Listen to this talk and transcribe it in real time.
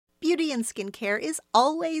Beauty and skincare is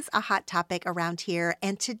always a hot topic around here,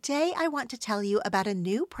 and today I want to tell you about a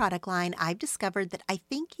new product line I've discovered that I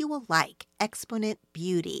think you will like, Exponent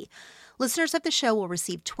Beauty. Listeners of the show will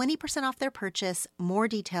receive 20% off their purchase. More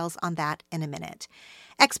details on that in a minute.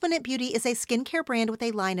 Exponent Beauty is a skincare brand with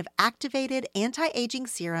a line of activated anti-aging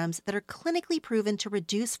serums that are clinically proven to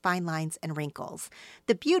reduce fine lines and wrinkles.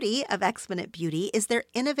 The beauty of Exponent Beauty is their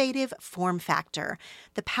innovative form factor.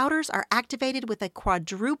 The powders are activated with a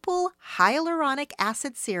quadruple hyaluronic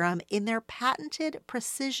acid serum in their patented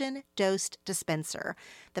precision-dosed dispenser.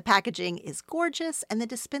 The packaging is gorgeous, and the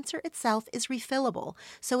dispenser itself is refillable,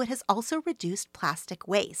 so it has also reduced plastic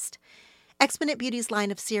waste. Exponent Beauty's line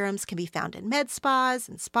of serums can be found in med spas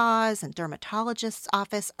and dermatologists'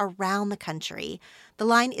 office around the country. The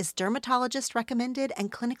line is dermatologist recommended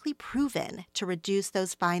and clinically proven to reduce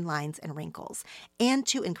those fine lines and wrinkles, and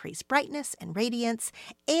to increase brightness and radiance,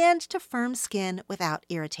 and to firm skin without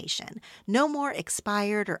irritation. No more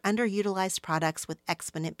expired or underutilized products with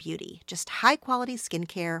Exponent Beauty, just high-quality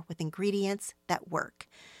skincare with ingredients that work.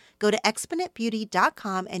 Go to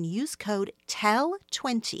exponentbeauty.com and use code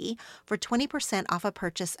TELL20 for 20% off a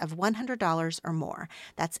purchase of $100 or more.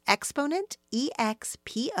 That's Exponent,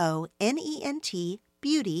 EXPONENT,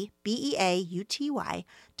 Beauty, BEAUTY.com,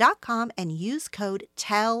 and use code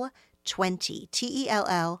TELL20,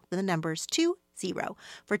 TELL, the numbers 20,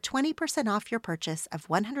 for 20% off your purchase of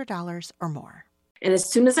 $100 or more. And as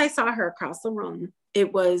soon as I saw her across the room,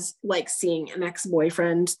 it was like seeing an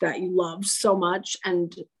ex-boyfriend that you loved so much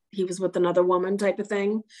and he was with another woman type of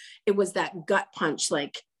thing. It was that gut punch.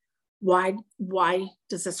 Like, why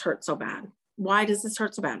does this hurt so bad? Why does this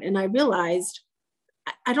hurt so bad? And I realized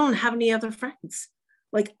I don't have any other friends.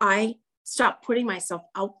 Like, I stopped putting myself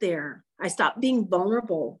out there. I stopped being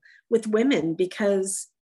vulnerable with women because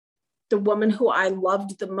the woman who I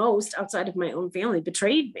loved the most outside of my own family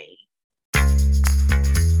betrayed me.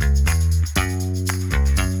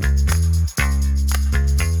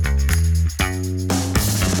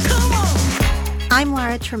 I'm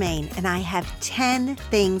Laura Tremaine, and I have 10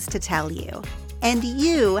 things to tell you. And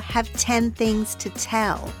you have 10 things to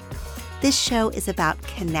tell. This show is about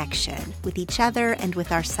connection with each other and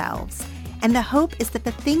with ourselves. And the hope is that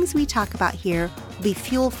the things we talk about here will be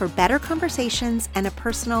fuel for better conversations and a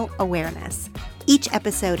personal awareness. Each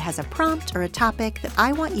episode has a prompt or a topic that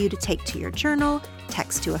I want you to take to your journal,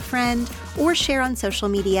 text to a friend, or share on social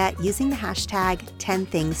media using the hashtag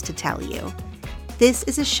 10thingstotellyou. This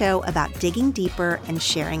is a show about digging deeper and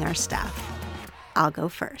sharing our stuff. I'll go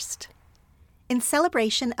first. In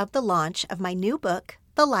celebration of the launch of my new book,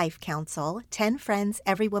 The Life Council, 10 Friends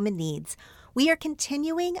Every Woman Needs, we are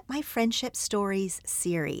continuing my Friendship Stories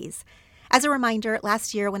series. As a reminder,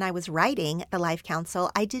 last year when I was writing The Life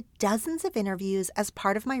Council, I did dozens of interviews as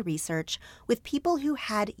part of my research with people who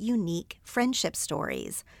had unique friendship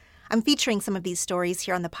stories. I'm featuring some of these stories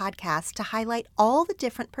here on the podcast to highlight all the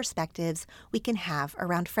different perspectives we can have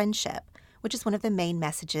around friendship, which is one of the main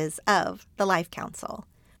messages of the Life Council.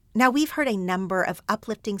 Now, we've heard a number of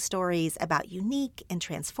uplifting stories about unique and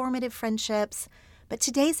transformative friendships, but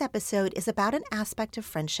today's episode is about an aspect of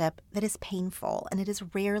friendship that is painful and it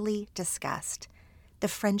is rarely discussed: the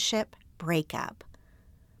friendship breakup.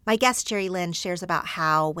 My guest, JeriLynne, shares about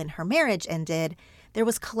how, when her marriage ended, there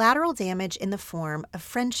was collateral damage in the form of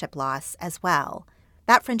friendship loss as well.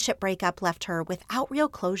 That friendship breakup left her without real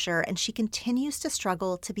closure, and she continues to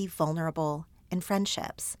struggle to be vulnerable in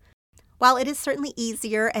friendships. While it is certainly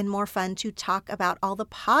easier and more fun to talk about all the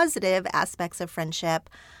positive aspects of friendship,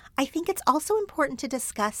 I think it's also important to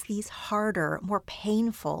discuss these harder, more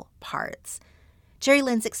painful parts.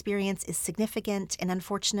 JeriLynne's experience is significant and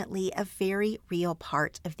unfortunately a very real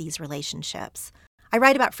part of these relationships. I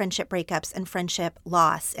write about friendship breakups and friendship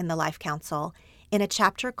loss in the Life Council in a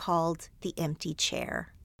chapter called The Empty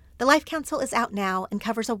Chair. The Life Council is out now and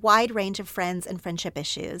covers a wide range of friends and friendship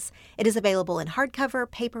issues. It is available in hardcover,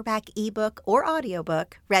 paperback, ebook, or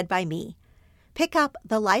audiobook, read by me. Pick up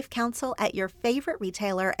The Life Council at your favorite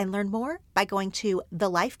retailer and learn more by going to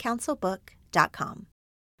thelifecouncilbook.com.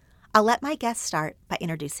 I'll let my guest start by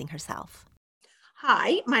introducing herself.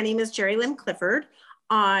 Hi, my name is JeriLynne Clifford.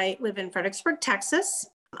 I live in Fredericksburg, Texas.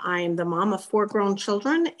 I'm the mom of 4 grown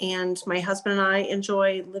children, and my husband and I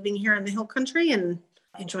enjoy living here in the Hill Country and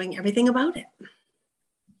enjoying everything about it.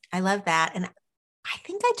 I love that. And I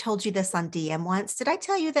think I told you this on DM once. Did I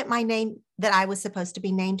tell you that that I was supposed to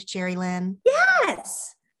be named JeriLynne?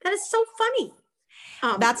 Yes. That is so funny.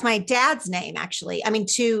 That's my dad's name, actually. I mean,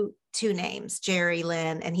 two names,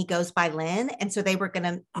 JeriLynne, and he goes by Lynn. And so they were going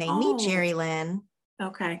to name me JeriLynne.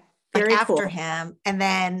 Okay. Very after him. And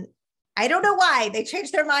then I don't know why they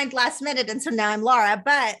changed their mind last minute. And so now I'm Laura,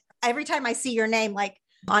 but every time I see your name, like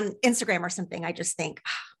on Instagram or something, I just think,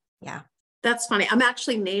 yeah. That's funny. I'm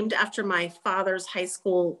actually named after my father's high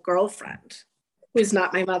school girlfriend, who's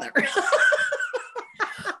not my mother.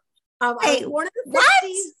 I was born in the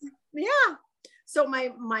 60s. Yeah. So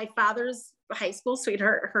my father's high school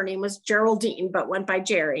sweetheart, her name was Geraldine, but went by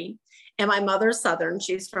Jerry. And my mother's Southern.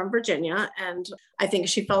 She's from Virginia. And I think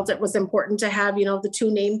she felt it was important to have, the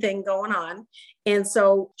two name thing going on. And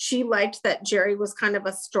so she liked that Jerry was kind of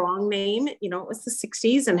a strong name. It was the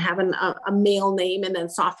 60s, and having a male name and then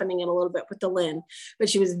softening it a little bit with the Lynn. But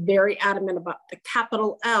she was very adamant about the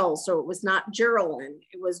capital L. So it was not JeriLynne,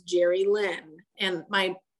 it was JeriLynne. And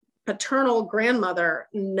my paternal grandmother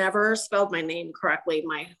never spelled my name correctly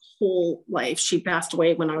my whole life. She passed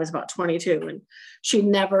away when I was about 22, and she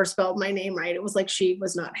never spelled my name right. It was like she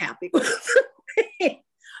was not happy with me.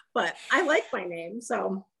 But I like my name.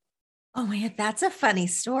 So. Oh my God, that's a funny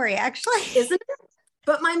story, actually. Isn't it?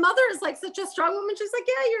 But my mother is like such a strong woman. She's like,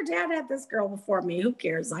 yeah, your dad had this girl before me. Who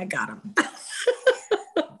cares? I got him.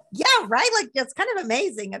 Yeah, right. Like, that's kind of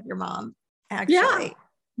amazing of your mom, actually. Yeah.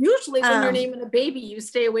 Usually when you're naming a baby, you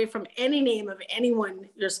stay away from any name of anyone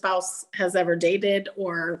your spouse has ever dated,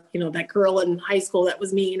 or, that girl in high school that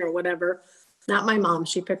was mean or whatever. Not my mom.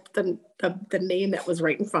 She picked the name that was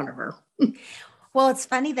right in front of her. Well, it's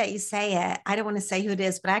funny that you say it. I don't want to say who it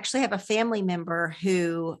is, but I actually have a family member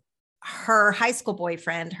who her high school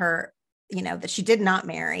boyfriend, that she did not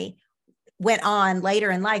marry, went on later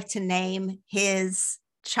in life to name his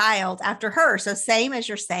child after her. So same as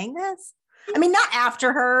you're saying this. I mean, not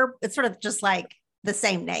after her. It's sort of just like the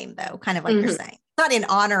same name, though, kind of like you're saying. Not in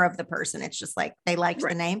honor of the person. It's just like they liked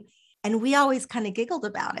the name. And we always kind of giggled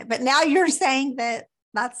about it. But now you're saying that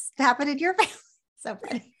that's happened in your family. So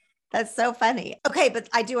funny. That's so funny. Okay, but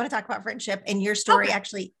I do want to talk about friendship. And your story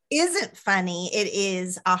actually isn't funny. It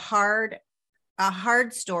is a hard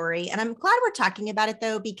story. And I'm glad we're talking about it,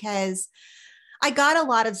 though, because I got a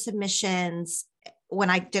lot of submissions when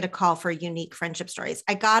I did a call for unique friendship stories.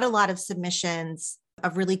 I got a lot of submissions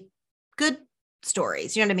of really good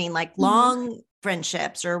stories, you know what I mean? Like long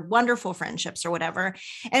friendships or wonderful friendships or whatever.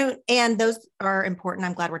 And those are important.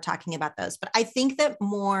 I'm glad we're talking about those. But I think that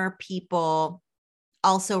more people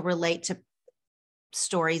also relate to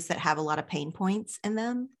stories that have a lot of pain points in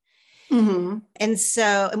them. Mm-hmm.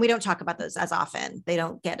 And we don't talk about those as often. They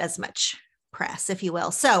don't get as much press, if you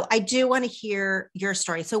will. So I do want to hear your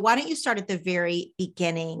story. So why don't you start at the very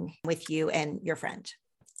beginning with you and your friend?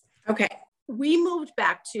 Okay. We moved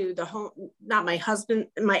back to the home, not my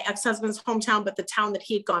ex-husband's hometown, but the town that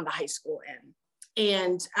he had gone to high school in.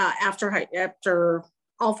 And after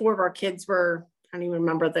all four of our kids were, I don't even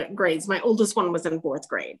remember the grades. My oldest one was in fourth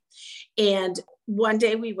grade. And one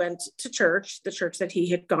day we went to church, the church that he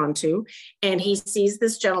had gone to, and he sees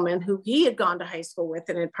this gentleman who he had gone to high school with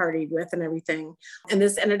and had partied with and everything. And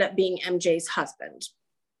this ended up being MJ's husband.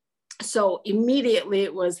 So immediately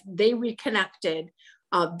they reconnected.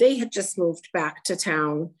 They had just moved back to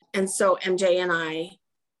town. And so MJ and I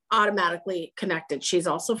automatically connected. She's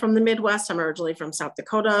also from the Midwest. I'm originally from South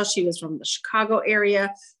Dakota. She was from the Chicago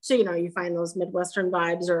area. So, you find those Midwestern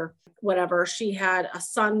vibes or whatever. She had a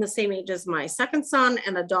son the same age as my second son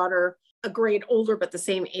and a daughter a grade older, but the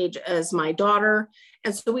same age as my daughter.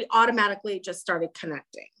 And so we automatically just started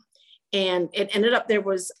connecting. And it ended up, there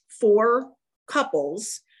was 4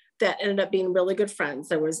 couples that ended up being really good friends.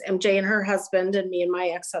 There was MJ and her husband and me and my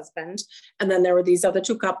ex-husband. And then there were these other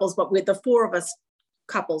 2 couples, but with the 4 of us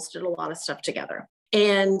couples did a lot of stuff together.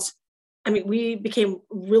 And I mean, we became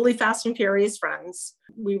really fast and furious friends.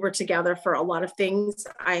 We were together for a lot of things.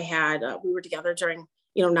 We were together during,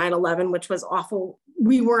 9/11, which was awful.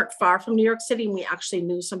 We weren't far from New York City. And we actually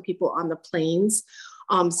knew some people on the planes.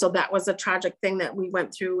 So that was a tragic thing that we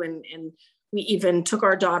went through. And we even took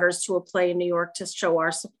our daughters to a play in New York to show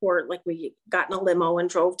our support. Like we got in a limo and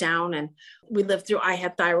drove down, and we lived through, I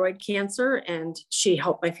had thyroid cancer and she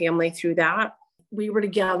helped my family through that. We were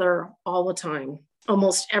together all the time.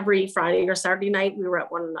 Almost every Friday or Saturday night, we were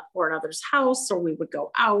at one or another's house, or we would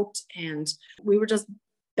go out, and we were just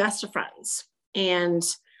best of friends. And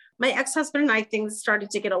my ex-husband and I, things started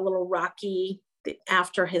to get a little rocky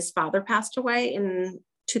after his father passed away in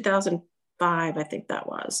 2005, I think that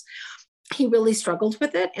was. He really struggled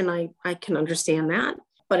with it, and I can understand that,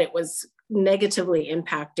 but it was negatively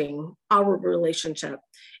impacting our relationship.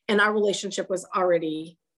 And our relationship was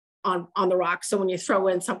already on the rocks. So when you throw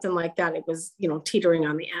in something like that, it was, teetering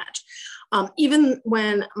on the edge. Even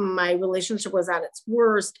when my relationship was at its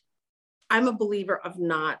worst, I'm a believer of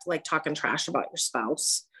not like talking trash about your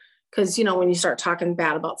spouse. Because, when you start talking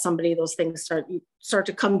bad about somebody, those things start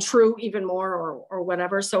to come true even more or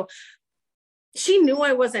whatever. So she knew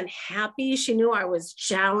I wasn't happy. She knew I was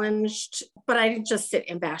challenged, but I didn't just sit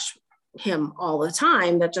and bash him all the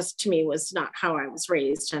time. That just to me was not how I was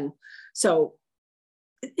raised. And so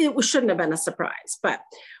it shouldn't have been a surprise. But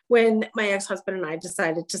when my ex-husband and I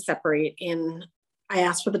decided to separate I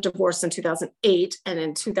asked for the divorce in 2008, and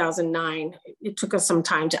in 2009, it took us some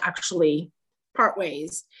time to actually part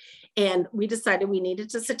ways. And we decided we needed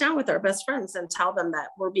to sit down with our best friends and tell them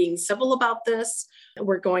that we're being civil about this.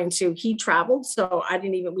 He traveled. So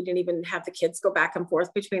we didn't even have the kids go back and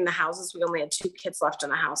forth between the houses. We only had 2 kids left in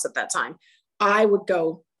the house at that time. I would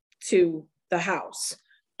go to the house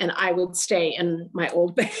and I would stay in my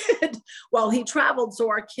old bed while he traveled. So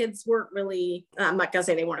our kids weren't really, I'm not gonna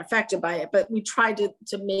say they weren't affected by it, but we tried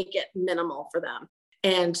to make it minimal for them.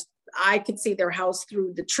 And I could see their house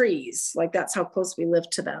through the trees. Like that's how close we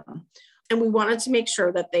lived to them. And we wanted to make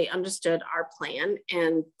sure that they understood our plan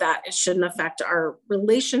and that it shouldn't affect our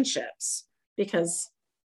relationships, because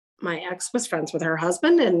my ex was friends with her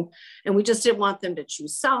husband and we just didn't want them to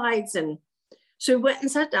choose sides. And so we went and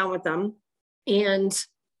sat down with them, and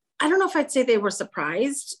I don't know if I'd say they were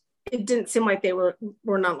surprised. It didn't seem like they were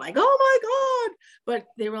not like, oh my God, but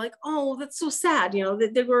they were like, oh, that's so sad. You know,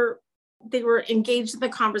 that they were engaged in the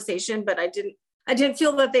conversation, but I didn't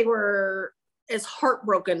feel that they were as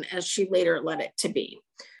heartbroken as she later led it to be.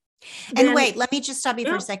 And wait, let me just stop you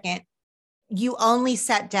for a second. You only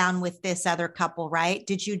sat down with this other couple, right?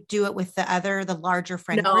 Did you do it with the larger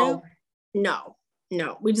friend group? No.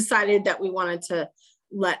 We decided that we wanted to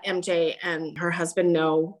let MJ and her husband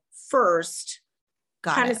know first,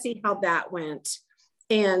 kind of see how that went.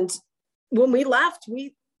 And when we left,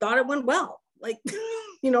 we thought it went well. Like,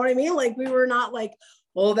 you know what I mean? Like we were not like,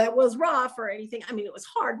 oh, that was rough or anything. I mean, it was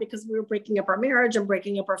hard because we were breaking up our marriage and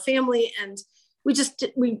breaking up our family. And we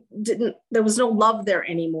didn't, there was no love there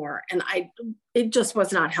anymore. And it just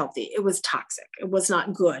was not healthy. It was toxic. It was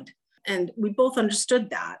not good. And we both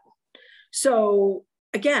understood that. So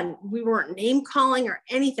again, we weren't name calling or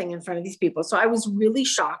anything in front of these people. So I was really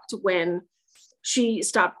shocked when she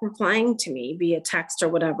stopped replying to me via text or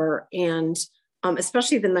whatever. And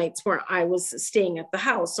especially the nights where I was staying at the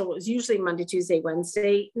house. So it was usually Monday, Tuesday,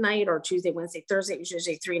 Wednesday night, or Tuesday, Wednesday, Thursday. It was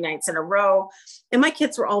usually 3 nights in a row. And my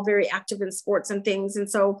kids were all very active in sports and things. And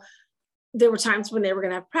so there were times when they were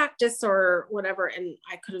going to have practice or whatever, and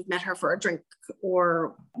I could have met her for a drink,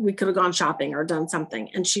 or we could have gone shopping or done something.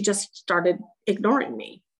 And she just started ignoring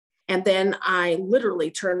me. And then I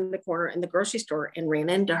literally turned the corner in the grocery store and ran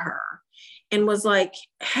into her and was like,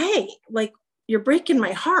 hey, like, you're breaking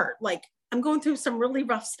my heart. Like, I'm going through some really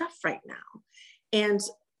rough stuff right now. And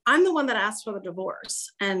I'm the one that asked for the divorce,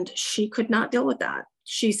 and she could not deal with that.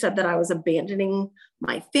 She said that I was abandoning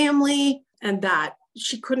my family and that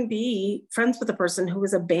she couldn't be friends with a person who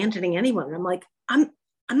was abandoning anyone. And I'm like, I'm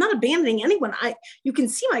not abandoning anyone. You can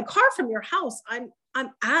see my car from your house. I'm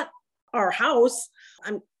at our house.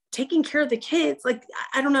 I'm taking care of the kids. Like,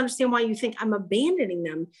 I don't understand why you think I'm abandoning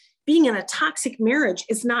them. Being in a toxic marriage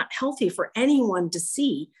is not healthy for anyone to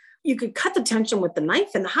see. You could cut the tension with the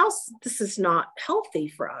knife in the house. This is not healthy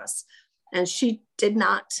for us. And she did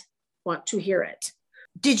not want to hear it.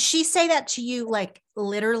 Did she say that to you, like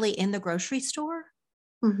literally in the grocery store?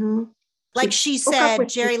 Mm-hmm. Like she said,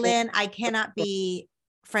 JeriLynne, I cannot be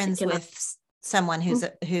friends with someone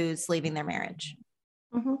who's leaving their marriage.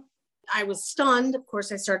 Mm-hmm. I was stunned. Of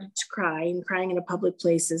course, I started to cry, and crying in a public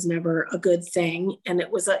place is never a good thing. And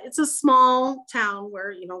it's a small town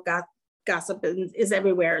where, you know, gossip is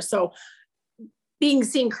everywhere. So being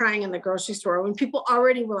seen crying in the grocery store when people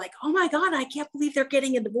already were like, oh my God, I can't believe they're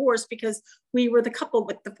getting a divorce because we were the couple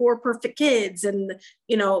with the 4 perfect kids. And,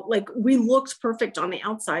 you know, like we looked perfect on the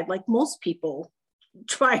outside, like most people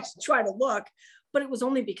try to look, but it was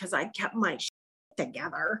only because I kept my shit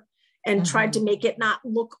together and tried to make it not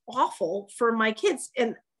look awful for my kids.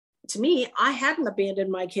 And to me, I hadn't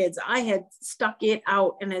abandoned my kids. I had stuck it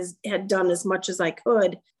out and had done as much as I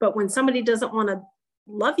could. But when somebody doesn't want to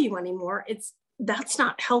love you anymore, that's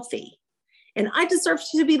not healthy. And I deserve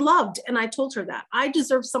to be loved. And I told her that I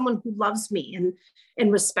deserve someone who loves me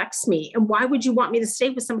and respects me. And why would you want me to stay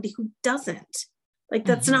with somebody who doesn't? Like,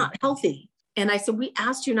 that's not healthy. And I said, we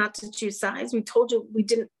asked you not to choose sides. We told you we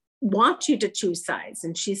didn't want you to choose sides.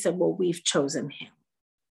 And she said, well, we've chosen him.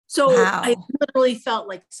 So wow. I literally felt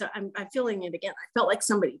like, so I'm feeling it again. I felt like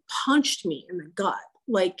somebody punched me in the gut.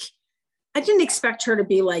 Like, I didn't expect her to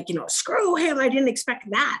be like, you know, screw him. I didn't expect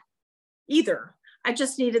that either. I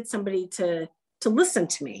just needed somebody to listen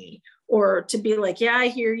to me, or to be like, yeah, I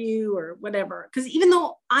hear you, or whatever. Because even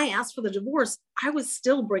though I asked for the divorce, I was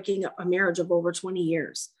still breaking up a marriage of over 20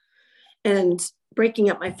 years and breaking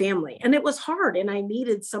up my family. And it was hard. And I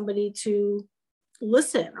needed somebody to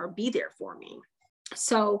listen or be there for me.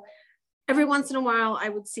 So every once in a while I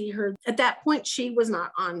would see her. At that point, she was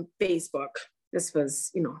not on Facebook. This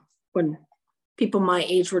was, when people my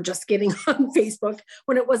age were just getting on Facebook,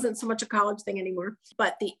 when it wasn't so much a college thing anymore.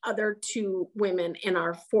 But the other two women in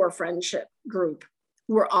our 4 friendship group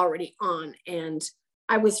were already on. And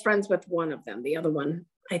I was friends with one of them. The other one,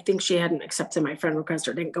 I think she hadn't accepted my friend request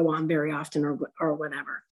or didn't go on very often or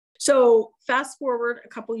whatever. So fast forward a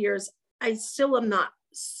couple years, I still am not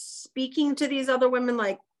speaking to these other women,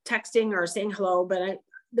 like texting or saying hello, but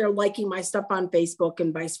they're liking my stuff on Facebook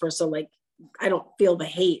and vice versa. Like, I don't feel the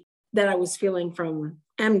hate that I was feeling from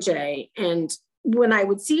MJ. And when I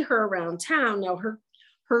would see her around town, now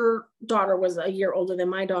her daughter was a year older than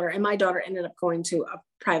my daughter, and my daughter ended up going to a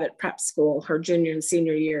private prep school her junior and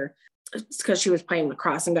senior year because she was playing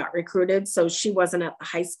lacrosse and got recruited. So she wasn't at the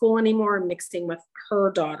high school anymore, mixing with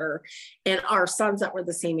her daughter. And our sons that were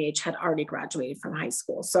the same age had already graduated from high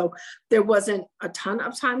school. So there wasn't a ton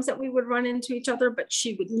of times that we would run into each other, but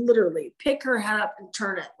she would literally pick her head up and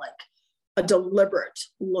turn it like a deliberate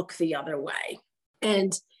look the other way.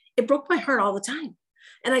 And it broke my heart all the time.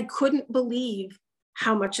 And I couldn't believe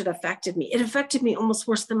how much it affected me. It affected me almost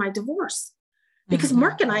worse than my divorce. Because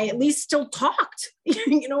Mark and I at least still talked,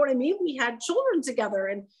 you know what I mean? We had children together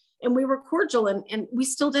and we were cordial and we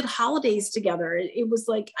still did holidays together. It was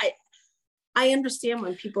like, I understand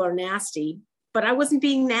when people are nasty, but I wasn't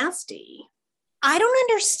being nasty. I don't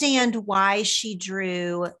understand why she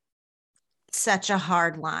drew such a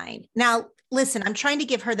hard line. Now, listen, I'm trying to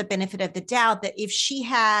give her the benefit of the doubt that if she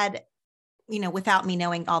had, without me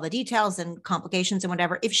knowing all the details and complications and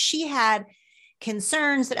whatever, if she had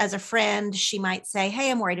concerns that as a friend, she might say, hey,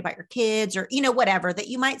 I'm worried about your kids or, whatever, that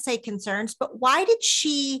you might say concerns, but why did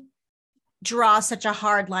she draw such a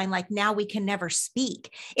hard line? Like, now we can never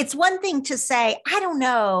speak. It's one thing to say, I don't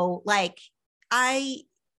know, like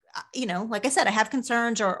like I said, I have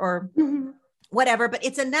concerns or whatever, but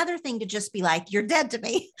it's another thing to just be like, you're dead to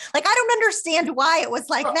me. Like, I don't understand why it was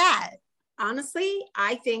like that. Honestly,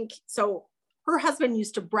 I think so. Her husband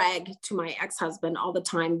used to brag to my ex-husband all the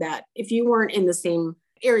time that if you weren't in the same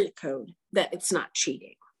area code, that it's not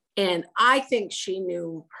cheating. And I think she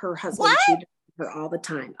knew her husband cheated on her all the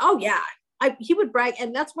time. Oh yeah. He would brag.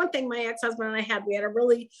 And that's one thing my ex-husband and I had. We had a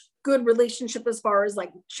really good relationship as far as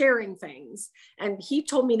like sharing things. And he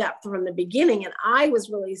told me that from the beginning. And I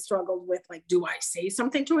was really struggled with like, do I say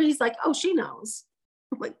something to her? He's like, oh, she knows.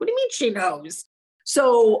 I'm like, what do you mean she knows?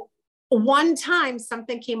 So one time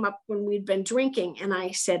something came up when we'd been drinking and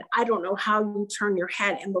I said, I don't know how you turn your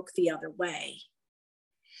head and look the other way.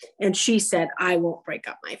 And she said, I won't break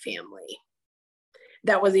up my family.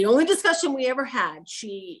 That was the only discussion we ever had.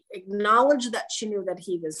 She acknowledged that she knew that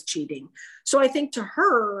he was cheating. So I think to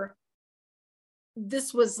her,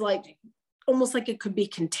 this was like almost like it could be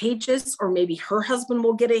contagious, or maybe her husband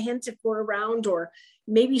will get a hint if we're around, or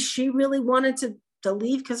maybe she really wanted to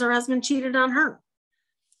leave because her husband cheated on her.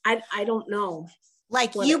 I don't know.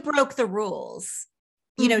 Like, you broke the rules.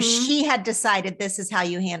 She had decided this is how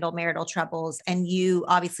you handle marital troubles, and you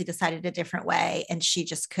obviously decided a different way, and she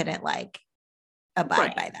just couldn't like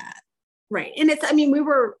abide by that. Right. And we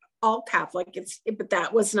were all Catholic. But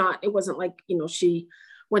that was not, it wasn't like, she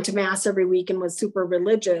went to mass every week and was super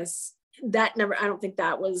religious. That never, I don't think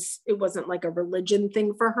it wasn't like a religion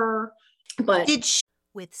thing for her. But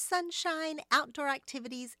with sunshine, outdoor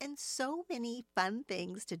activities, and so many fun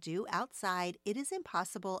things to do outside, it is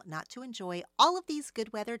impossible not to enjoy all of these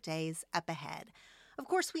good weather days up ahead. Of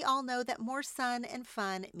course, we all know that more sun and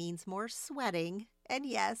fun means more sweating, and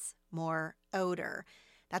yes, more odor.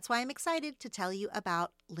 That's why I'm excited to tell you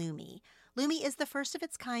about Lume. Lume is the first of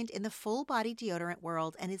its kind in the full-body deodorant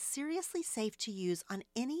world and is seriously safe to use on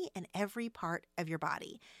any and every part of your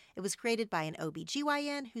body. It was created by an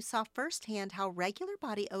OBGYN who saw firsthand how regular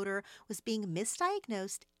body odor was being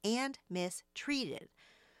misdiagnosed and mistreated.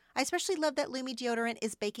 I especially love that Lume deodorant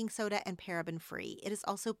is baking soda and paraben free. It is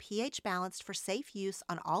also pH balanced for safe use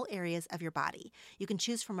on all areas of your body. You can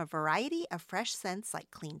choose from a variety of fresh scents like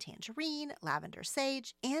clean tangerine, lavender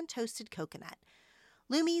sage, and toasted coconut.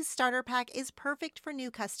 Lume's starter pack is perfect for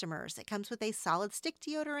new customers. It comes with a solid stick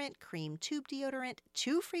deodorant, cream tube deodorant,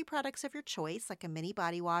 2 free products of your choice like a mini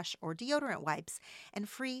body wash or deodorant wipes, and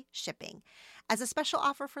free shipping. As a special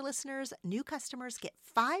offer for listeners, new customers get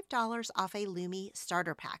 $5 off a Lume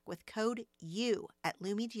starter pack with code U at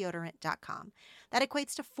LumeDeodorant.com. That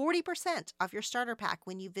equates to 40% off your starter pack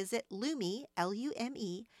when you visit Lume,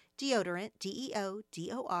 Lume, deodorant,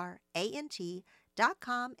 DEODORANT.com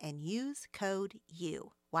and use code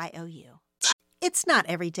U, YOU. It's not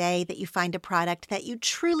every day that you find a product that you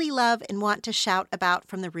truly love and want to shout about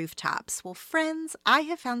from the rooftops. Well, friends, I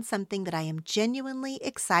have found something that I am genuinely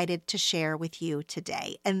excited to share with you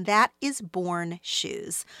today, and that is Born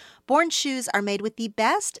shoes. Born shoes are made with the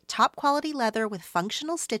best top quality leather with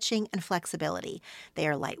functional stitching and flexibility. They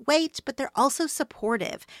are lightweight, but they're also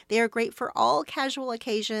supportive. They are great for all casual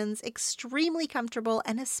occasions, extremely comfortable,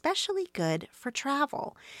 and especially good for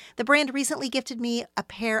travel. The brand recently gifted me a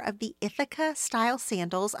pair of the Ithaca style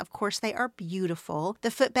sandals. Of course, they are beautiful.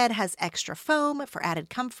 The footbed has extra foam for added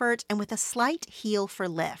comfort and with a slight heel for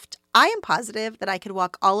lift. I am positive that I could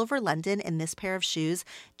walk all over London in this pair of shoes,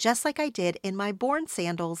 just like I did in my Born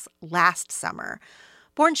sandals last summer.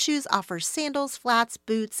 Born shoes offers sandals, flats,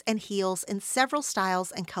 boots, and heels in several styles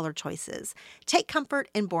and color choices. Take comfort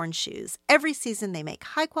in Born shoes. Every season they make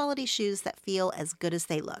high-quality shoes that feel as good as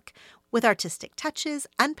they look. With artistic touches,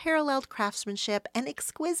 unparalleled craftsmanship, and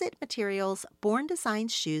exquisite materials, Born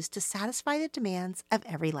designs shoes to satisfy the demands of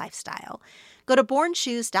every lifestyle. Go to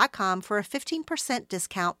bornshoes.com for a 15%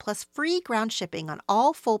 discount plus free ground shipping on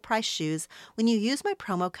all full-price shoes when you use my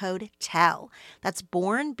promo code TELL. That's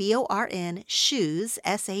Born, B-O-R-N, shoes,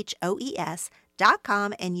 SHOES.com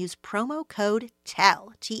and use promo code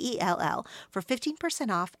TELL, T-E-L-L, for 15%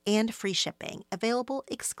 off and free shipping, available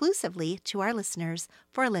exclusively to our listeners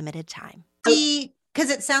for a limited time. Because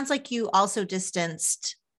it sounds like you also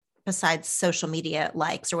distanced, besides social media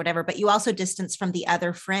likes or whatever, but you also distanced from the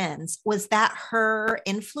other friends. Was that her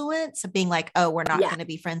influence of being like, oh, we're not going to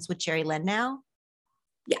be friends with JeriLynne now?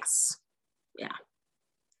 Yes. Yeah.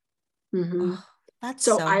 Mm-hmm. Oh, that's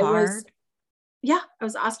so hard. I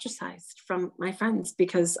was ostracized from my friends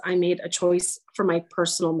because I made a choice for my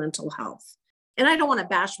personal mental health. And I don't want to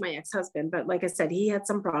bash my ex-husband, but like I said, he had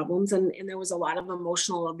some problems and there was a lot of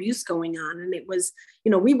emotional abuse going on. And it was,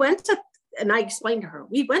 we went to, and I explained to her,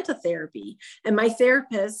 we went to therapy, and my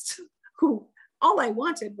therapist, who all I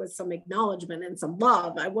wanted was some acknowledgement and some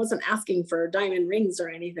love. I wasn't asking for diamond rings or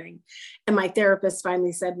anything. And my therapist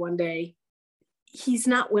finally said one day, he's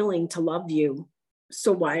not willing to love you.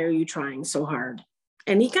 So why are you trying so hard?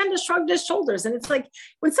 And he kind of shrugged his shoulders. And it's like,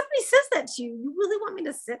 when somebody says that to you, you really want me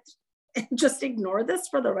to sit and just ignore this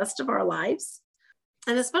for the rest of our lives?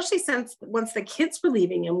 And especially since once the kids were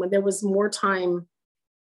leaving and when there was more time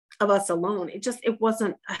of us alone, it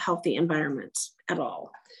wasn't a healthy environment at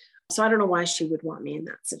all. So I don't know why she would want me in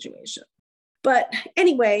that situation. But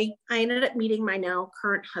anyway, I ended up meeting my now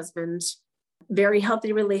current husband. Very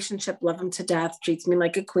healthy relationship, love him to death, treats me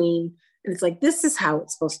like a queen. And it's like, this is how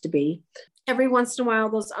it's supposed to be. Every once in a while,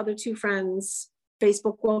 those other two friends,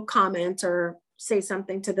 Facebook will comment or say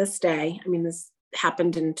something to this day. I mean, this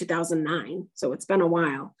happened in 2009, so it's been a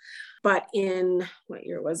while. But in, what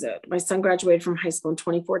year was it? My son graduated from high school in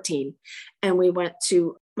 2014. And we went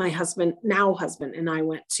to, my husband, now husband, and I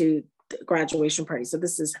went to the graduation party. So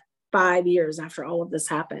this is 5 years after all of this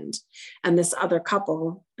happened. And this other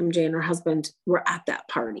couple, MJ and her husband, were at that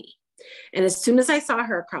party. And as soon as I saw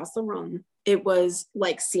her across the room, it was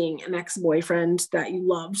like seeing an ex-boyfriend that you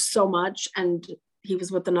loved so much and he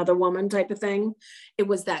was with another woman type of thing. It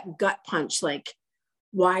was that gut punch, like,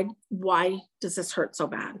 why does this hurt so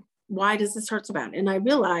bad? Why does this hurt so bad? And I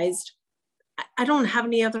realized I don't have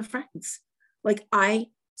any other friends. Like, I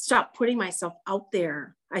stopped putting myself out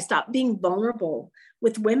there. I stopped being vulnerable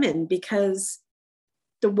with women because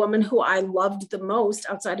the woman who I loved the most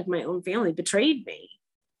outside of my own family betrayed me.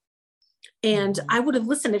 And I would have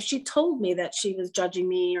listened if she told me that she was judging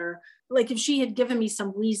me, or like if she had given me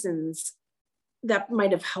some reasons that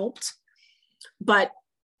might have helped. But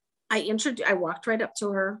I walked right up to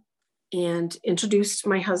her and introduced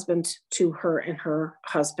my husband to her and her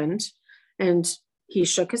husband. And he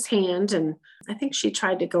shook his hand. And I think she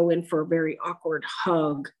tried to go in for a very awkward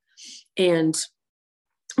hug. And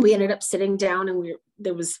we ended up sitting down, and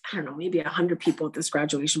there was, I don't know, maybe 100 people at this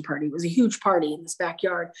graduation party. It was a huge party in this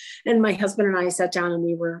backyard. And my husband and I sat down and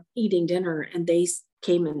we were eating dinner, and they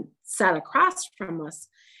came and sat across from us.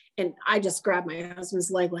 And I just grabbed my husband's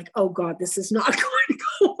leg like, oh God, this is not going to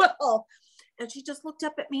go well. And she just looked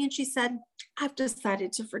up at me and she said, I've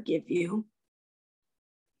decided to forgive you.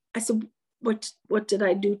 I said, what did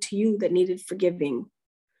I do to you that needed forgiving?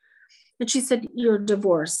 And she said, you're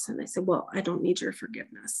divorced. And I said, well, I don't need your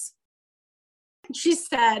forgiveness. And she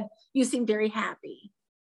said, you seem very happy.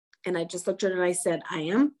 And I just looked at her and I said, I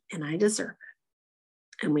am, and I deserve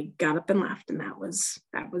it. And we got up and left, and that was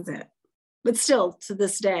it. But still, to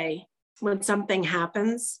this day, when something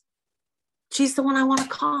happens, she's the one I want to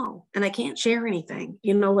call, and I can't share anything.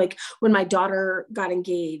 Like when my daughter got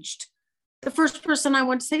engaged, the first person I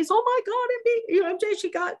want to say is, oh my God,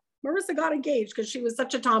 MJ, Marissa got engaged, because she was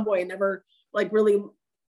such a tomboy and never like really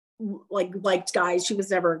like liked guys. She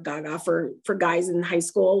was never gaga for guys in high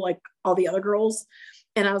school, like all the other girls.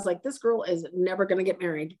 And I was like, this girl is never going to get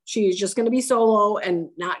married. She's just going to be solo and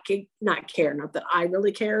not care. Not that I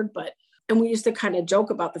really cared, but, and we used to kind of joke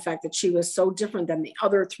about the fact that she was so different than the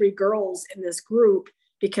other three girls in this group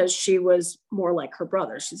because she was more like her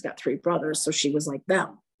brothers. She's got three brothers. So she was like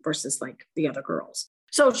them versus like the other girls.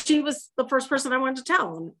 So she was the first person I wanted to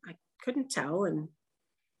tell, and I couldn't tell. And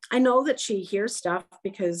I know that she hears stuff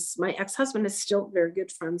because my ex-husband is still very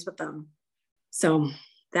good friends with them. So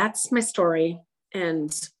that's my story.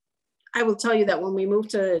 And I will tell you that when we moved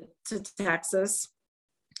to Texas,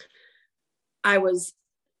 I was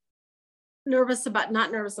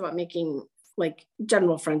not nervous about making like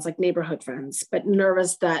general friends, like neighborhood friends, but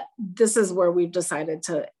nervous that this is where we've decided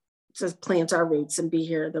to just plant our roots and be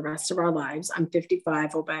here the rest of our lives. I'm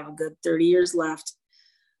 55, hope I have a good 30 years left.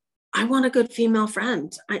 I want a good female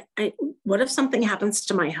friend. What if something happens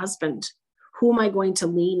to my husband? Who am I going to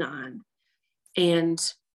lean on?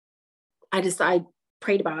 And I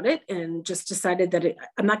prayed about it and just decided that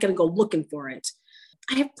I'm not going to go looking for it.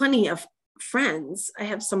 I have plenty of friends. I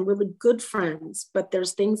have some really good friends, but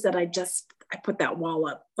there's things that I put that wall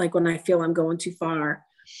up, like when I feel I'm going too far.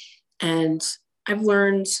 And I've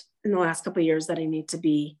learned in the last couple of years that I need to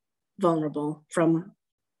be vulnerable. From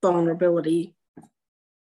vulnerability,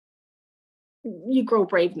 you grow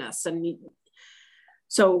braveness.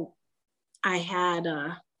 So I had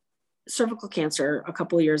cervical cancer a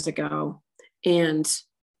couple of years ago and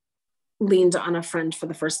leaned on a friend for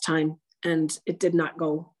the first time, and it did not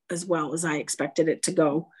go as well as I expected it to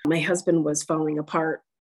go. My husband was falling apart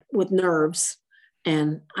with nerves,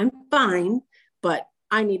 and I'm fine, but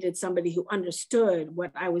I needed somebody who understood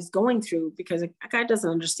what I was going through, because a guy doesn't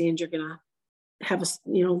understand you're going to have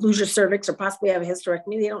lose your cervix or possibly have a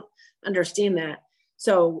hysterectomy. They don't understand that.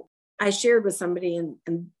 So I shared with somebody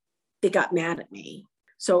and they got mad at me.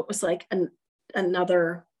 So it was like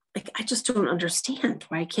another, like, I just don't understand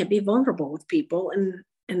why I can't be vulnerable with people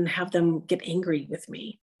and have them get angry with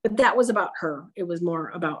me. But that was about her. It was more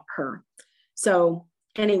about her. So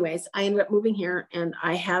anyways, I ended up moving here, and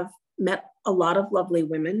I have met a lot of lovely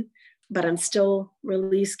women, but I'm still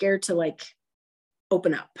really scared to like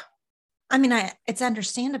open up. I mean, it's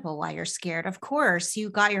understandable why you're scared. Of course, you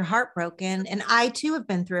got your heart broken. And I too have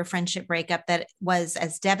been through a friendship breakup that was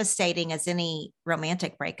as devastating as any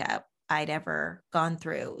romantic breakup I'd ever gone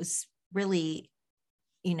through. It was really,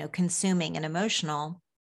 consuming and emotional.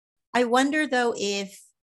 I wonder though, if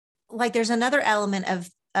like there's another element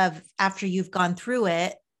of after you've gone through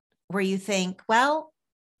it where you think, well,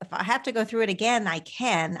 if I have to go through it again, I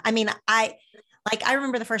can. I mean, I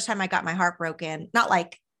remember the first time I got my heart broken, not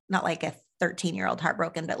like a 13-year-old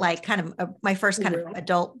heartbroken, but like kind of my first kind of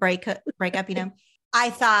adult breakup, I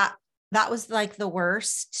thought that was like the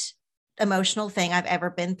worst emotional thing I've ever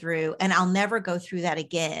been through. And I'll never go through that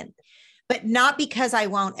again, but not because I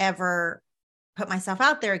won't ever put myself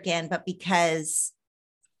out there again, but because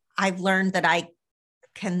I've learned that I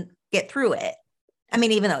can get through it. I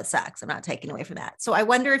mean, even though it sucks, I'm not taking away from that. So I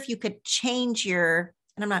wonder if you could change and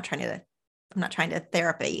I'm not trying to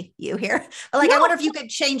therapy you here, but like, no. I wonder if you could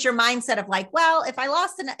change your mindset of like, well, if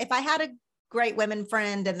I had a great women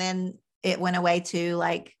friend and then it went away too,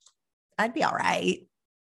 like, I'd be all right.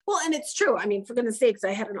 Well, and it's true. I mean, for goodness sakes,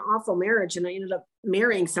 I had an awful marriage and I ended up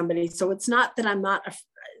marrying somebody. So it's not that I'm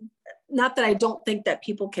not that I don't think that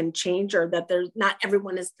people can change or that not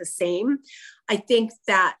everyone is the same. I think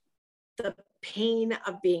that the pain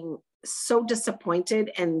of being so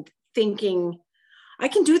disappointed and thinking, I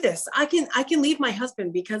can do this. I can leave my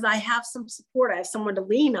husband because I have some support. I have someone to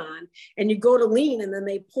lean on, and you go to lean and then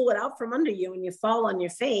they pull it out from under you and you fall on your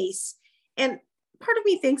face. And part of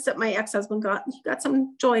me thinks that my ex-husband got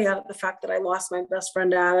some joy out of the fact that I lost my best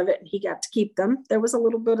friend out of it and he got to keep them. There was a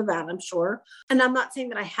little bit of that, I'm sure. And I'm not saying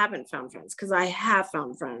that I haven't found friends, because I have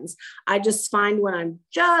found friends. I just find when I'm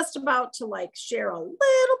just about to like share a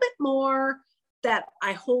little bit more that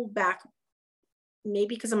I hold back,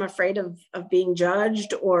 maybe because I'm afraid of being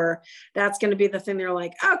judged, or that's going to be the thing. They're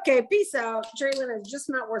like, okay, peace out. JeriLynne is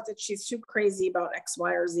just not worth it. She's too crazy about X,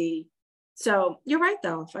 Y, or Z. So you're right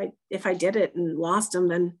though. If I did it and lost him,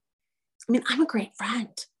 then, I mean, I'm a great friend.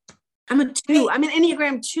 I'm a 2. I'm an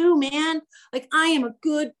Enneagram 2, man. Like, I am a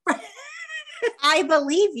good friend. I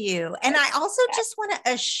believe you. And I also just want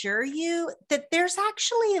to assure you that there's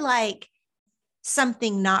actually like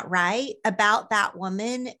something not right about that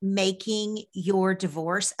woman making your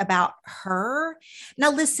divorce about her.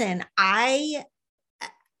 Now, listen, I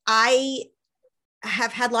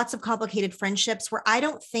have had lots of complicated friendships where I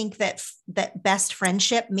don't think that best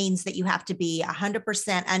friendship means that you have to be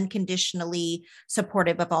 100% unconditionally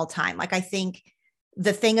supportive of all time. Like, I think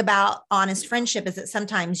the thing about honest friendship is that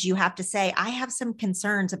sometimes you have to say, I have some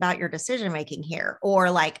concerns about your decision-making here,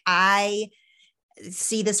 or like, I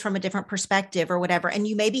see this from a different perspective or whatever. And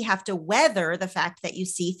you maybe have to weather the fact that you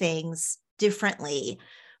see things differently,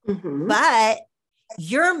 but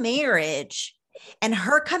your marriage and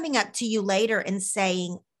her coming up to you later and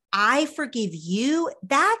saying, I forgive you,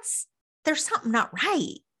 there's something not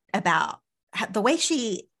right about the way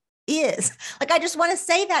she is. Like, I just want to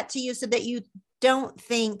say that to you so that you don't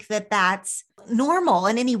think that that's normal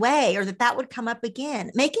in any way, or that would come up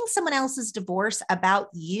again. Making someone else's divorce about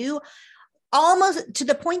you, almost to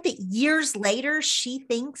the point that years later, she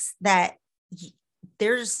thinks that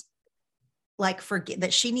there's like,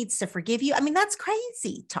 that she needs to forgive you. I mean, that's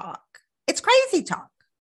crazy talk. It's crazy talk.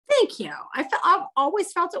 Thank you. I've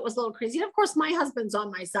always felt it was a little crazy. And of course, my husband's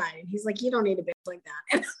on my side, and he's like, you don't need a bitch like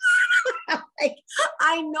that. And I'm like,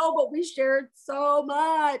 I know, but we shared so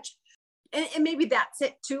much. And maybe that's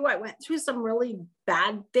it too. I went through some really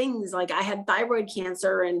bad things. Like, I had thyroid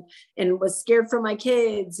cancer and was scared for my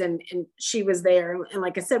kids, and she was there. And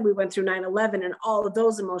like I said, we went through 9/11 and all of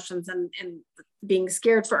those emotions and being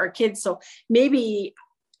scared for our kids. So maybe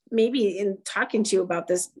in talking to you about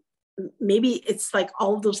this, maybe it's like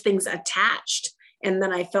all of those things attached. And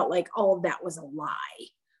then I felt like all of that was a lie.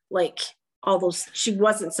 Like, all those, she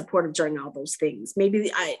wasn't supportive during all those things.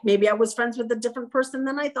 Maybe I was friends with a different person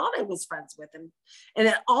than I thought I was friends with. And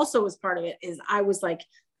it also was part of it is I was like,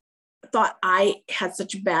 thought I had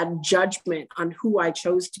such bad judgment on who I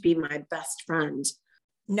chose to be my best friend.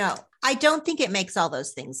 No, I don't think it makes all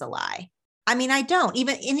those things a lie. I mean, I don't,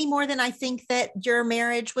 even any more than I think that your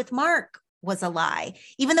marriage with Mark was a lie.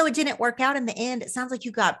 Even though it didn't work out in the end, it sounds like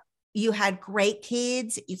you had great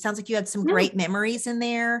kids. It sounds like you had some great memories in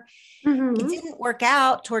there. It didn't work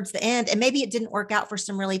out towards the end. And maybe it didn't work out for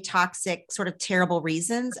some really toxic, sort of terrible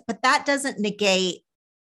reasons, but that doesn't negate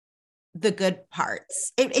the good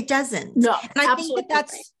parts. It doesn't. No, and I think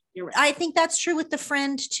that's, right. I think that's true with the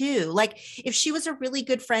friend too. Like, if she was a really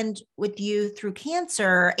good friend with you through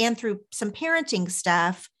cancer and through some parenting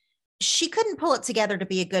stuff, she couldn't pull it together to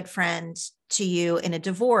be a good friend to you in a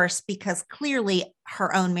divorce, because clearly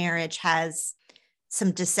her own marriage has some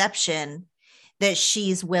deception that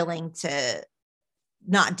she's willing to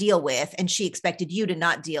not deal with. And she expected you to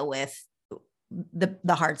not deal with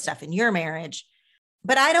the hard stuff in your marriage.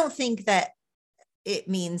 But I don't think that it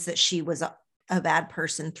means that she was a bad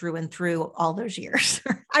person through and through all those years.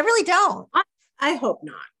 I really don't. I hope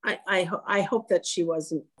not. I hope that she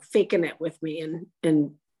wasn't faking it with me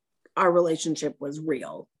and our relationship was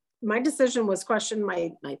real. My decision was questioned.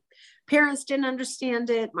 My parents didn't understand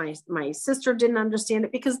it. My sister didn't understand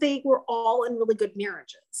it, because they were all in really good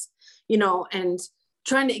marriages, and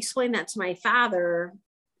trying to explain that to my father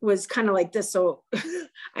was kind of like this. So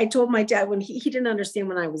I told my dad, when he didn't understand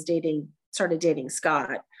when I was started dating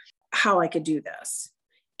Scott, how I could do this.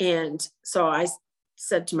 And so I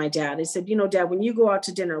said to my dad, I said, Dad, when you go out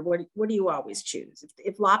to dinner, what do you always choose?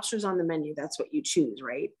 If lobster's on the menu, that's what you choose,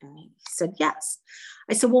 right? And he said, yes.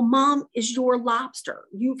 I said, well, Mom is your lobster.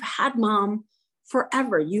 You've had Mom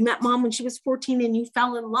forever. You met Mom when she was 14 and you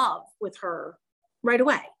fell in love with her right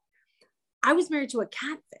away. I was married to a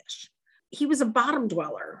catfish. He was a bottom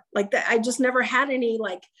dweller. Like that. I just never had any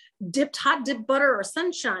like hot dipped butter or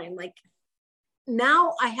sunshine. Like,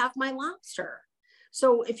 now I have my lobster.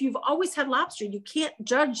 So if you've always had lobster, you can't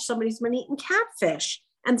judge somebody's been eating catfish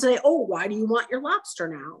and say, oh, why do you want your lobster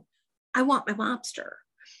now? I want my lobster.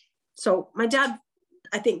 So my dad,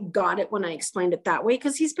 I think, got it when I explained it that way,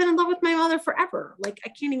 because he's been in love with my mother forever. Like, I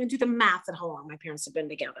can't even do the math at how long my parents have been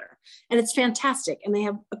together. And it's fantastic. And they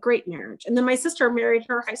have a great marriage. And then my sister married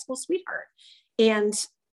her high school sweetheart, and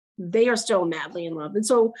they are still madly in love. And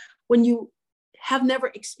so when you have never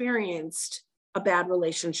experienced a bad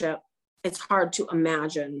relationship, it's hard to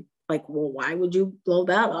imagine, like, well, why would you blow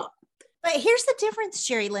that up? But here's the difference,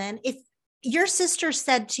 JeriLynne. If your sister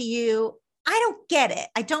said to you, I don't get it.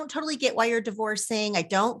 I don't totally get why you're divorcing. I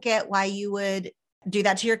don't get why you would do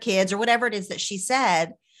that to your kids, or whatever it is that she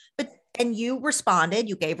said. And you responded,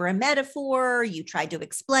 you gave her a metaphor, you tried to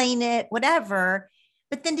explain it, whatever.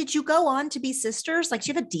 But then did you go on to be sisters? Like,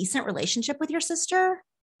 do you have a decent relationship with your sister?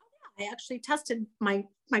 I actually tested my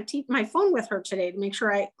phone with her today to make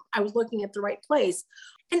sure I was looking at the right place.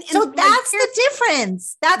 And so that's the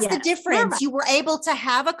difference. That's the difference. Right. You were able to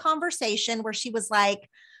have a conversation where she was like,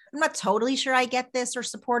 I'm not totally sure I get this or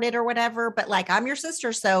support it or whatever, but like, I'm your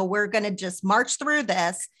sister, so we're going to just march through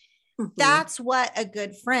this. that's what a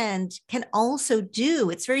good friend can also do.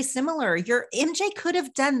 It's very similar. Your MJ could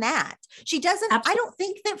have done that. She doesn't. Absolutely. I don't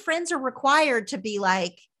think that friends are required to be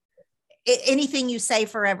like anything you say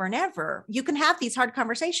forever and ever. You can have these hard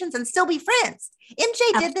conversations and still be friends.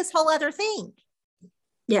 MJ did this whole other thing.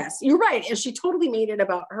 Yes, you're right. And she totally made it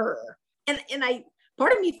about her. And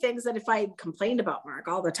part of me thinks that if I had complained about Mark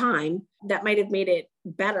all the time, that might have made it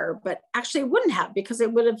better, but actually it wouldn't have, because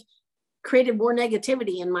it would have created more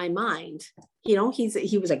negativity in my mind. He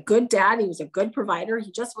was a good dad. He was a good provider.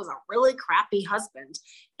 He just was a really crappy husband.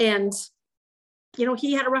 And,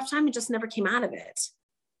 he had a rough time and just never came out of it.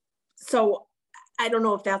 So I don't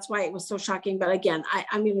know if that's why it was so shocking, but again,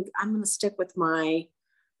 I'm going to stick with my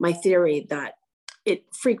theory that it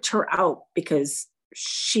freaked her out because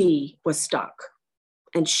she was stuck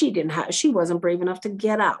and she wasn't brave enough to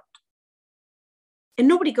get out. And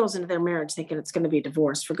nobody goes into their marriage thinking it's going to be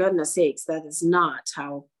divorced. For goodness sakes, that is not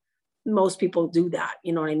how most people do that.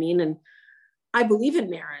 You know what I mean? And I believe in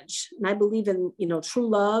marriage, and I believe in, true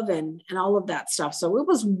love and all of that stuff. So it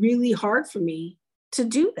was really hard for me to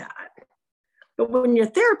do that. But when your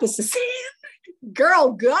therapist is saying,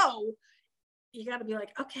 girl, go, you got to be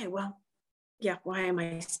like, okay, well, yeah, why am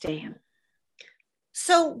I staying?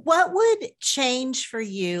 So what would change for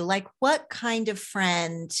you? Like what kind of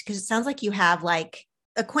friend, because it sounds like you have like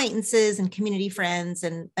acquaintances and community friends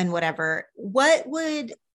and whatever, what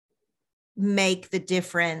would make the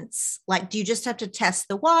difference? Like, do you just have to test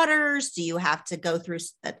the waters? Do you have to go through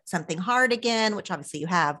something hard again, which obviously you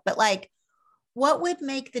have, but like, what would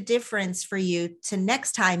make the difference for you to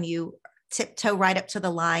next time you tiptoe right up to the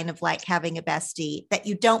line of like having a bestie, that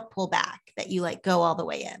you don't pull back, that you like go all the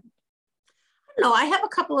way in? No, I have a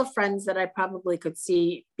couple of friends that I probably could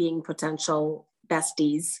see being potential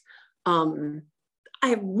besties. I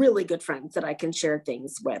have really good friends that I can share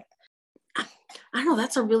things with. I don't know.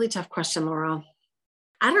 That's a really tough question, Laura.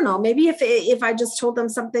 I don't know. Maybe if I just told them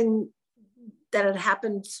something that had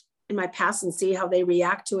happened in my past and see how they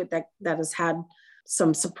react to it, that has had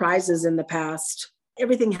some surprises in the past.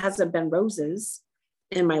 Everything hasn't been roses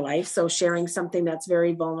in my life. So sharing something that's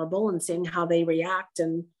very vulnerable and seeing how they react,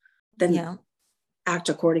 and then act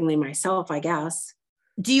accordingly myself, I guess.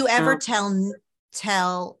 Do you ever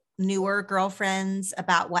tell newer girlfriends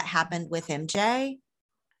about what happened with MJ?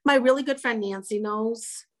 My really good friend Nancy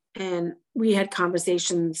knows, and we had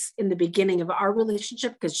conversations in the beginning of our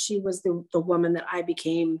relationship because she was the woman that I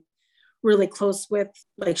became really close with.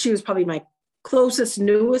 Like she was probably my closest,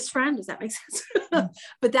 newest friend. Does that make sense?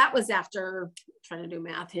 But that was after, trying to do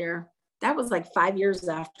math here, that was like 5 years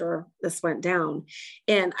after this went down.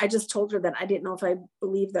 And I just told her that I didn't know if I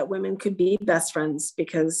believed that women could be best friends,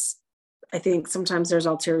 because I think sometimes there's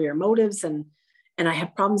ulterior motives, and I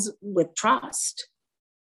have problems with trust.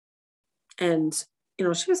 And,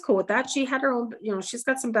 she was cool with that. She had her own, she's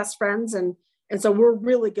got some best friends, and so we're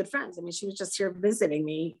really good friends. I mean, she was just here visiting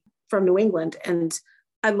me from New England, and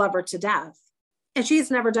I love her to death. And she's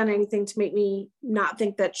never done anything to make me not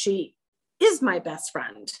think that she is my best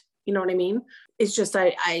friend. You know what I mean? It's just,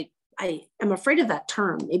 I am afraid of that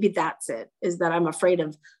term. Maybe that's it, is that I'm afraid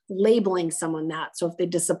of labeling someone that. So if they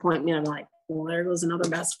disappoint me, I'm like, well, there goes another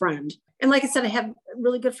best friend. And like I said, I have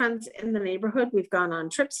really good friends in the neighborhood. We've gone on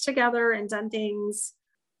trips together and done things.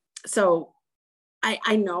 So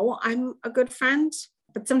I know I'm a good friend,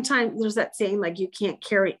 but sometimes there's that saying, like, you can't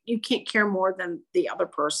care more than the other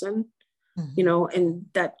person, and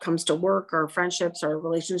that comes to work or friendships or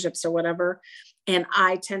relationships or whatever. And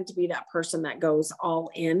I tend to be that person that goes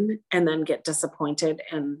all in and then get disappointed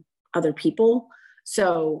in other people.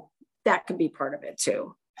 So that could be part of it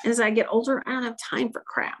too. As I get older, I don't have time for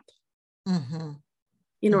crap. Mm-hmm.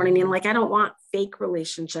 You know what I mean? Like, I don't want fake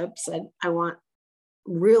relationships. I want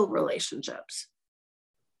real relationships.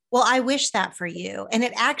 Well, I wish that for you. And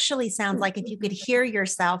it actually sounds like if you could hear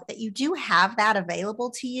yourself, that you do have that available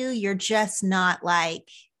to you. You're just not like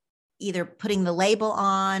either putting the label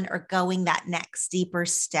on or going that next deeper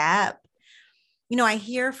step. I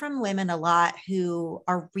hear from women a lot who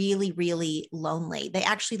are really, really lonely. They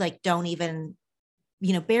actually like don't even,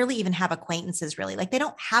 barely even have acquaintances really. Like they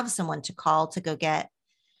don't have someone to call to go get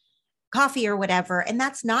coffee or whatever. And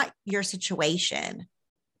that's not your situation.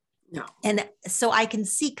 No. And so I can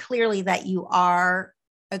see clearly that you are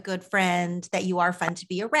a good friend, that you are fun to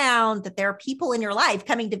be around, that there are people in your life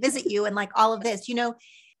coming to visit you and like all of this,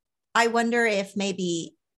 I wonder if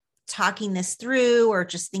maybe talking this through or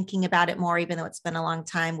just thinking about it more, even though it's been a long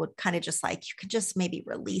time, would kind of just like, you could just maybe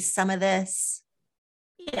release some of this.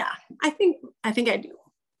 Yeah, I think I do.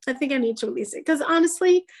 I think I need to release it, because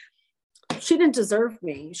honestly, she didn't deserve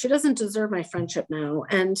me. She doesn't deserve my friendship now.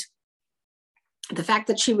 And the fact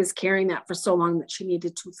that she was carrying that for so long that she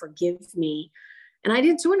needed to forgive me. And I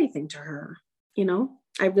didn't do anything to her,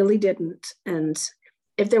 I really didn't. And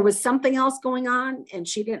if there was something else going on and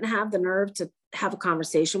she didn't have the nerve to have a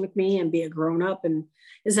conversation with me and be a grown up, and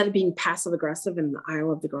instead of being passive aggressive in the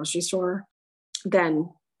aisle of the grocery store, then,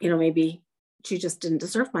 maybe she just didn't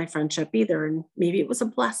deserve my friendship either. And maybe it was a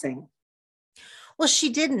blessing. Well, she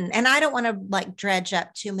didn't. And I don't want to dredge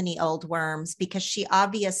up too many old worms, because she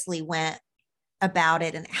obviously went about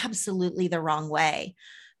it in absolutely the wrong way.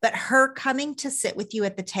 But her coming to sit with you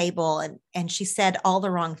at the table and she said all the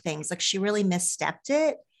wrong things, she really misstepped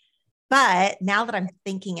it. But now that I'm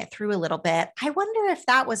thinking it through a little bit, I wonder if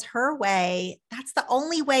that was her way. That's the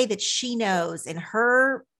only way that she knows in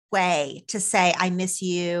her way to say, I miss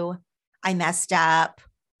you. I messed up.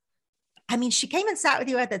 I mean, she came and sat with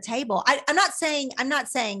you at the table. I'm not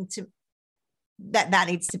saying to that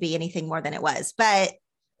needs to be anything more than it was, but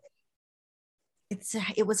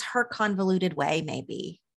it was her convoluted way,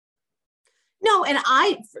 maybe. No, and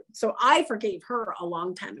I forgave her a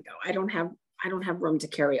long time ago. I don't have room to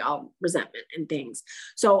carry all resentment and things.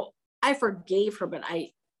 So I forgave her, but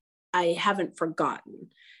I haven't forgotten.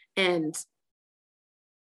 And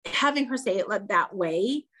having her say it that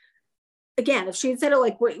way, again, if she had said it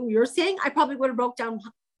like what you're saying, I probably would have broke down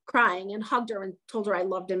crying and hugged her and told her I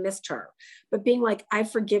loved and missed her. But being like,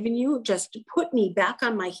 I've forgiven you, just put me back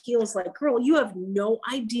on my heels. Like, girl, you have no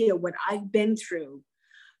idea what I've been through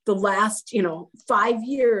the last, 5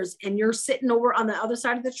 years. And you're sitting over on the other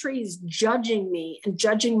side of the trees, judging me and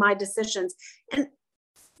judging my decisions. And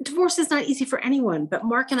divorce is not easy for anyone, but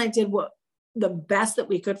Mark and I did the best that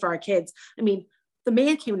we could for our kids. I mean, the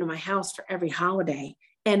man came to my house for every holiday,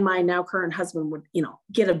 and my now current husband would,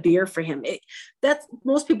 get a beer for him. That's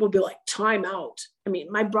most people would be like, time out. I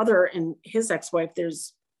mean, my brother and his ex-wife,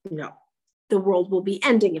 there's, the world will be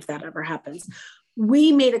ending if that ever happens.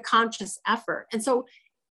 We made a conscious effort. And so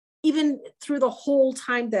even through the whole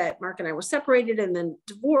time that Mark and I were separated and then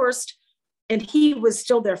divorced, and he was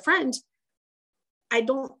still their friend, I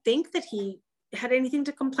don't think that he had anything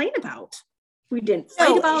to complain about. We didn't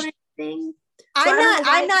fight about anything.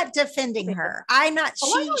 I'm not defending her. She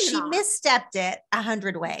not. misstepped it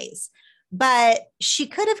 100 ways, but she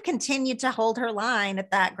could have continued to hold her line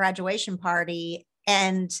at that graduation party.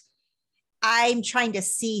 And I'm trying to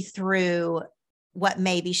see through what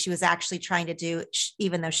maybe she was actually trying to do,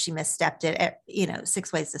 even though she misstepped it at,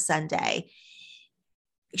 6 ways to Sunday.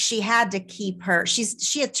 She had to keep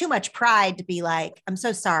she had too much pride to be like, I'm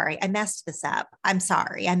so sorry. I messed this up. I'm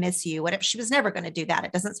sorry. I miss you. Whatever. She was never going to do that.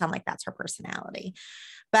 It doesn't sound like that's her personality,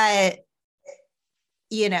 but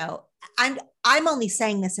I'm only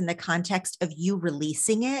saying this in the context of you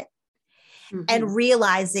releasing it and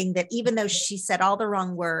realizing that even though she said all the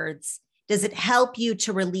wrong words, does it help you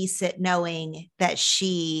to release it knowing that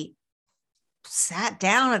she sat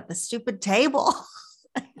down at the stupid table?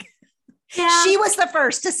 Yeah. She was the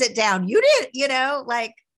first to sit down. You did,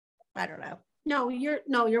 I don't know. No, you're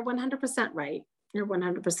 100% right. You're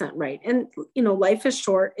 100% right. And, life is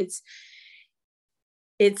short. It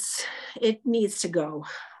needs to go.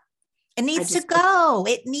 It needs to go.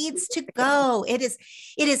 It needs to go. It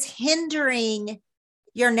is hindering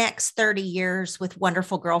your next 30 years with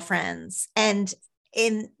wonderful girlfriends. And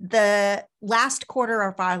in the last quarter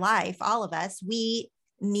of our life, all of us, we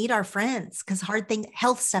need our friends because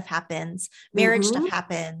health stuff happens, marriage stuff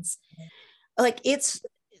happens.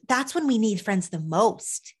 That's when we need friends the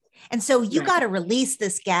most. And so you got to release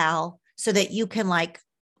this gal so that you can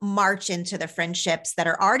march into the friendships that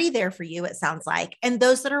are already there for you, it sounds like, and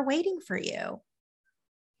those that are waiting for you.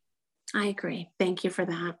 I agree. Thank you for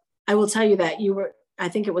that. I will tell you that I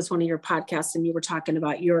think it was one of your podcasts and you were talking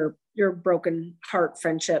about your broken heart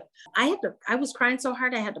friendship. I was crying so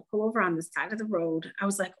hard. I had to pull over on the side of the road. I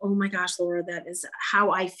was like, oh my gosh, Laura, that is how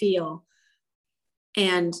I feel.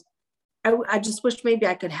 And I just wish maybe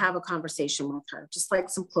I could have a conversation with her, just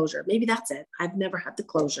some closure. Maybe that's it. I've never had the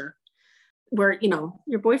closure where,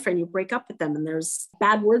 your boyfriend, you break up with them and there's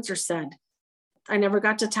bad words are said. I never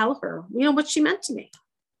got to tell her, what she meant to me.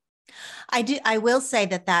 I will say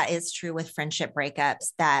that is true with friendship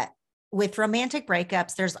breakups, that with romantic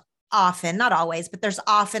breakups, there's often, not always, but there's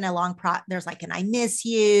often there's an I miss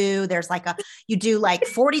you. There's you do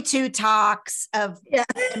 42 talks of, I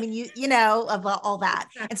mean, of all that.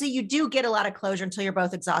 And so you do get a lot of closure until you're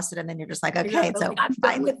both exhausted. And then you're just okay, so I'm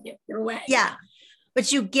fine with you. You're away. Yeah.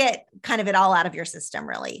 But you get kind of it all out of your system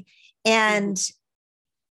really. And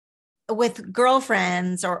with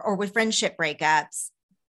girlfriends or with friendship breakups,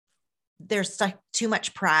 there's like too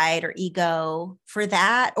much pride or ego for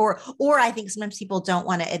that. Or I think sometimes people don't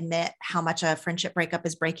want to admit how much a friendship breakup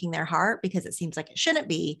is breaking their heart because it seems like it shouldn't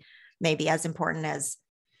be maybe as important as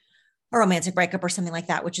a romantic breakup or something like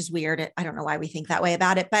that, which is weird. I don't know why we think that way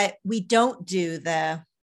about it, but we don't do the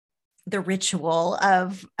ritual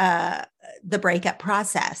of the breakup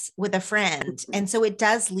process with a friend. And so it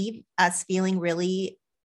does leave us feeling really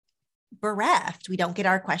bereft. We don't get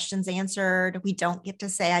our questions answered. We don't get to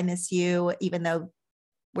say, I miss you, even though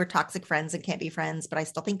we're toxic friends and can't be friends, but I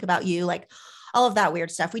still think about you, like all of that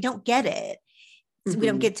weird stuff. We don't get it. So we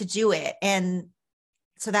don't get to do it. And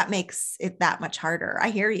so that makes it that much harder. I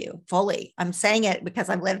hear you fully. I'm saying it because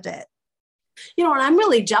I've lived it. And I'm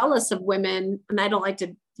really jealous of women, and I don't like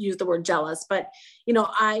to use the word jealous, but,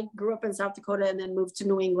 I grew up in South Dakota and then moved to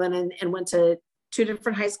New England and went to 2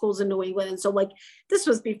 different high schools in New England. And so like, this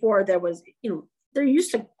was before there was, they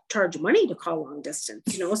used to charge money to call long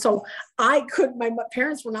distance, so my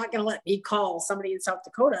parents were not going to let me call somebody in South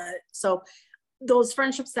Dakota. So those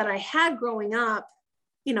friendships that I had growing up,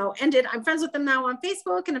 ended. I'm friends with them now on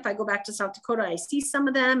Facebook. And if I go back to South Dakota, I see some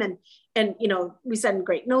of them and, we send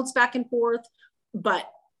great notes back and forth, but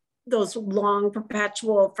those long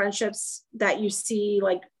perpetual friendships that you see,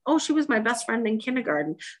 like, oh, she was my best friend in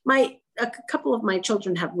kindergarten. A couple of my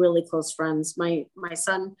children have really close friends. My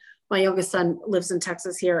youngest son lives in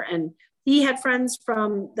Texas here, and he had friends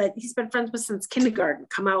he's been friends with since kindergarten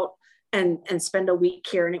come out and spend a week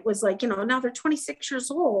here. And it was like, now they're 26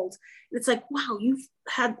 years old. It's like, wow,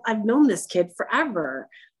 I've known this kid forever.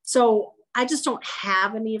 So I just don't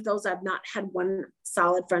have any of those. I've not had one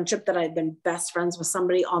solid friendship that I've been best friends with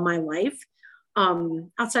somebody all my life,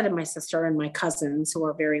 outside of my sister and my cousins who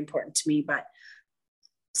are very important to me. But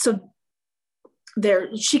so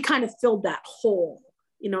she kind of filled that hole,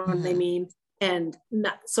 what I mean? And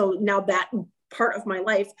so now that part of my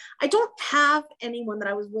life, I don't have anyone that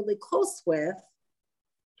I was really close with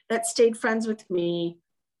that stayed friends with me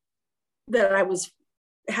that I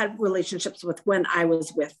had relationships with when I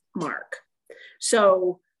was with Mark.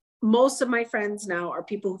 So most of my friends now are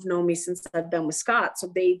people who've known me since I've been with Scott. So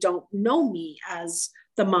they don't know me as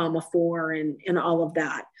the mom of 4 and all of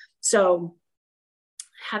that. So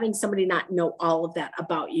having somebody not know all of that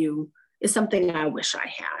about you is something I wish I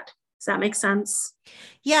had. Does that make sense?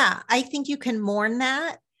 Yeah. I think you can mourn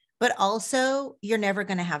that, but also you're never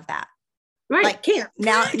going to have that. Right. Like, can't.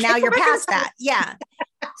 Now you're past that. Yeah.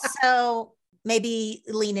 So maybe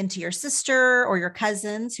lean into your sister or your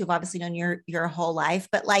cousins who've obviously known your whole life,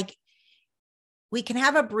 but like we can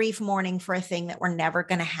have a brief mourning for a thing that we're never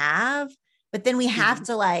going to have, but then we have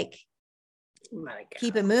to like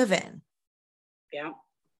keep it moving. Yeah.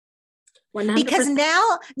 100%. Because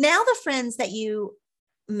now the friends that you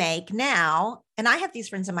make now, and I have these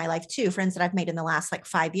friends in my life too, friends that I've made in the last like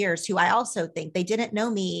 5 years who I also think they didn't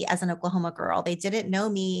know me as an Oklahoma girl. They didn't know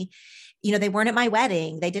me, they weren't at my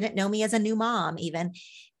wedding. They didn't know me as a new mom even,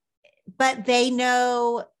 but they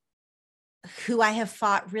know who I have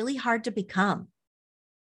fought really hard to become.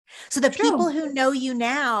 So the people who know you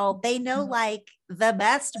now, they know like the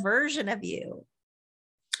best version of you.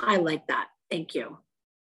 I like that. Thank you.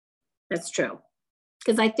 That's true.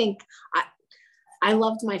 Because I think I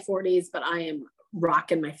loved my 40s, but I am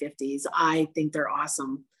rocking my 50s. I think they're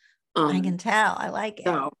awesome. I can tell. I like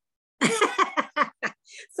it.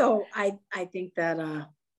 So I think that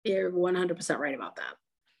you're 100% right about that.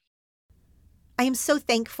 I am so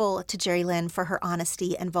thankful to JeriLynne for her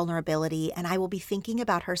honesty and vulnerability, and I will be thinking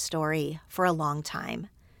about her story for a long time.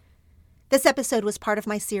 This episode was part of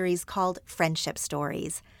my series called Friendship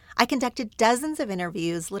Stories. I conducted dozens of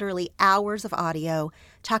interviews, literally hours of audio,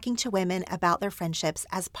 talking to women about their friendships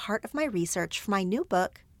as part of my research for my new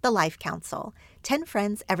book, The Life Council, 10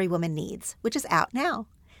 Friends Every Woman Needs, which is out now.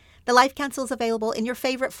 The Life Council is available in your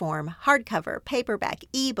favorite form, hardcover, paperback,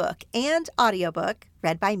 ebook, and audiobook,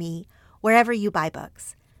 read by me, wherever you buy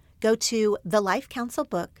books. Go to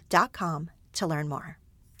thelifecouncilbook.com to learn more.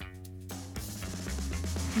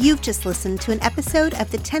 You've just listened to an episode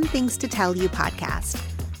of the 10 Things to Tell You podcast.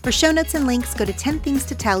 For show notes and links, go to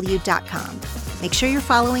 10thingstotellyou.com. Make sure you're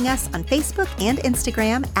following us on Facebook and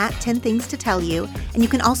Instagram at 10 Things to Tell You, and you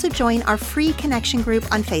can also join our free connection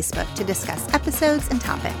group on Facebook to discuss episodes and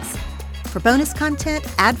topics. For bonus content,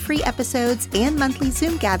 ad-free episodes, and monthly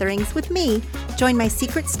Zoom gatherings with me, join my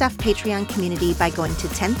Secret Stuff Patreon community by going to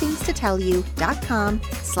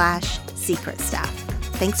 10thingstotellyou.com/secretstuff.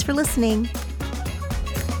 Thanks for listening.